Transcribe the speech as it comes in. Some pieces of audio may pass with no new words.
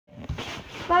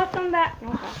Welcome back. Oh,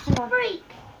 hold on. Freak!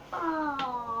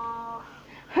 Oh.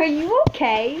 Are you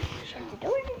okay? Shut the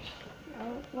door.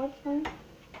 Oh, what's fine?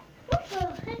 What the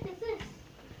heck is this?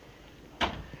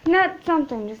 Not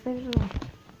something, just leave it alone.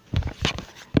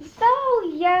 So,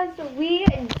 yes, we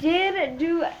did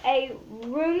do a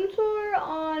room tour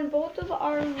on both of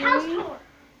our rooms. House tour.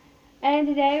 And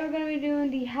today we're going to be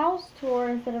doing the house tour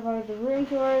instead of the room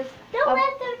tours. Don't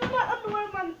let them put my underwear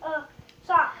in my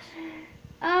socks.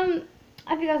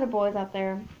 If you guys are boys out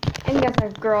there, and you guys are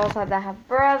girls that have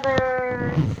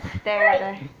brothers,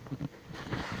 there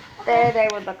they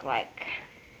would look like.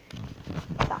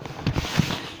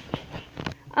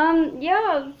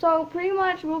 Yeah, so pretty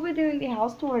much we'll be doing the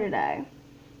house tour today.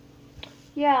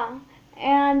 Yeah,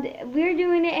 and we're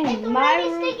doing it in my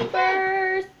room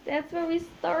first. That's where we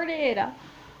started.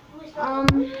 I've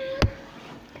been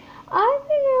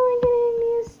really getting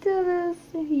used to this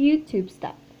YouTube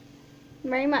stuff.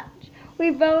 Very much. We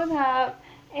both have,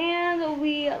 and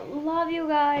we love you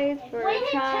guys for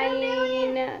trying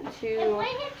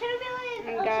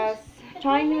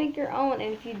to make your own.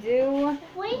 And if you do,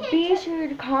 be sure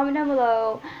to comment down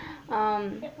below.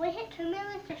 If we hit 2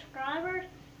 million subscribers,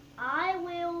 I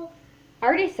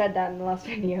already said that in the last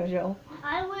video, Joel.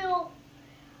 I will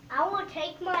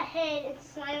take my head and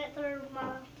slam it through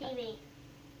my TV.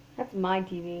 That's my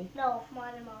TV. No,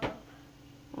 mine and mine.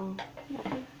 Oh.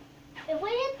 Okay. If we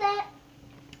hit that.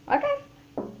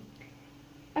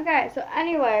 Okay, so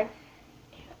anyway,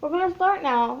 we're gonna start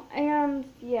now, and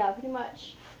yeah, pretty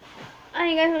much. And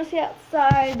you guys wanna see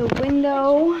outside the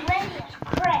window? It's ready as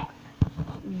crap.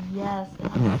 Yes,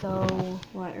 it's so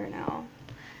wet right now.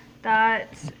 That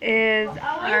is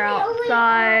our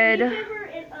outside.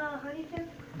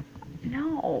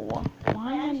 No,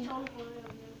 why?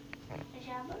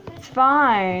 It's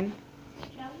fine.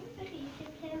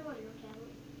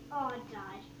 Oh, it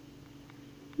died.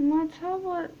 My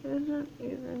tablet isn't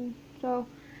even. So,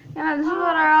 yeah, this is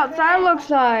what our outside looks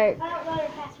like. I don't know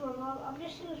your password, Mom. I'm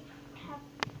just going to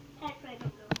type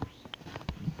random numbers.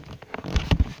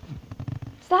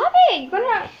 Stop it! You're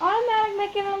gonna automatically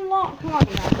make it unlock. Come on,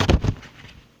 you guys.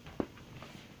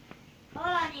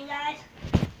 Hold on, you guys.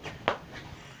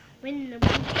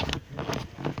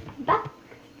 Back to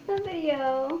the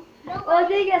video. Nobody, Well, I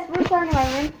think yes, we're starting my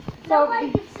room. So,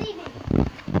 nobody can see me.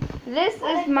 this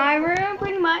is my room,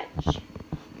 pretty much.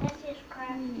 That's just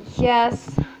crap.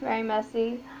 Yes, very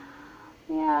messy.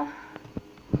 Yeah.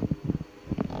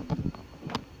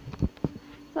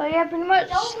 So yeah, pretty much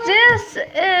this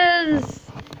is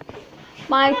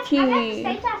my TV.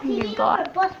 I got the TV. I'm Black. gonna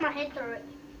bust my head through it.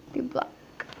 The black.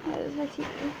 That is my TV.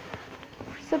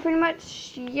 So pretty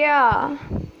much, yeah.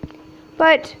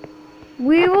 But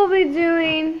we will be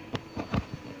doing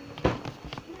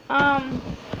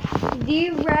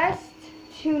the rest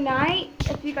tonight.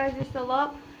 If you guys are still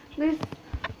up, at least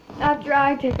after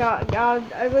I take out,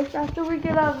 after we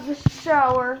get out of the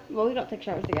shower. Well, we don't take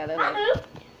showers together.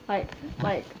 Like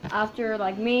after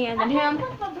me and then him.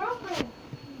 That's my girlfriend.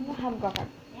 I don't have a girlfriend.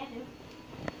 Yeah, I do.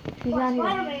 She's not here.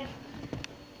 Spider-Man.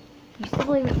 You still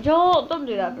believe it? Joel, don't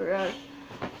do that for us.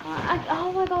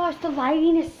 Oh my gosh, the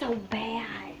lighting is so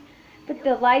bad. But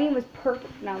the lighting was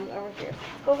perfect. Now over here.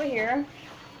 Let's go over here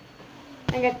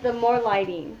and get the more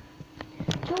lighting.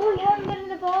 Joel, you haven't been in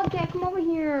the vlog yet. Come over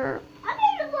here. I'm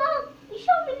in the vlog. You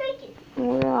showed me naked.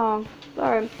 Oh yeah,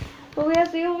 sorry. But we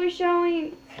will be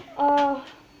showing.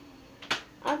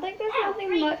 I think there's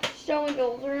nothing much showing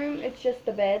Joel's room. It's just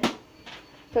the bed.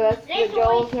 So that's what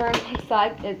Joel's room looks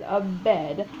like, is a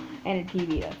bed and a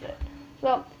TV. That's it.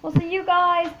 So we'll see you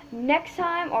guys next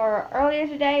time or earlier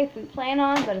today if we plan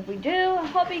on. But if we do, I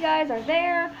hope you guys are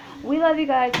there. We love you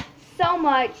guys so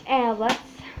much, and let's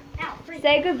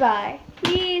say goodbye.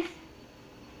 Peace.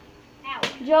 Ow.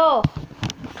 Joel.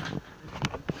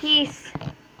 Peace.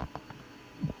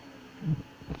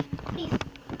 Peace.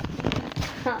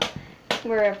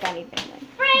 We're a funny family.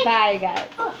 Frank. Bye, guys.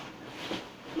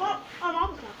 Mom,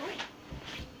 Mom's not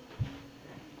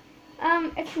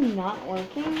working. It's not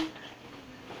working.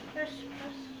 There's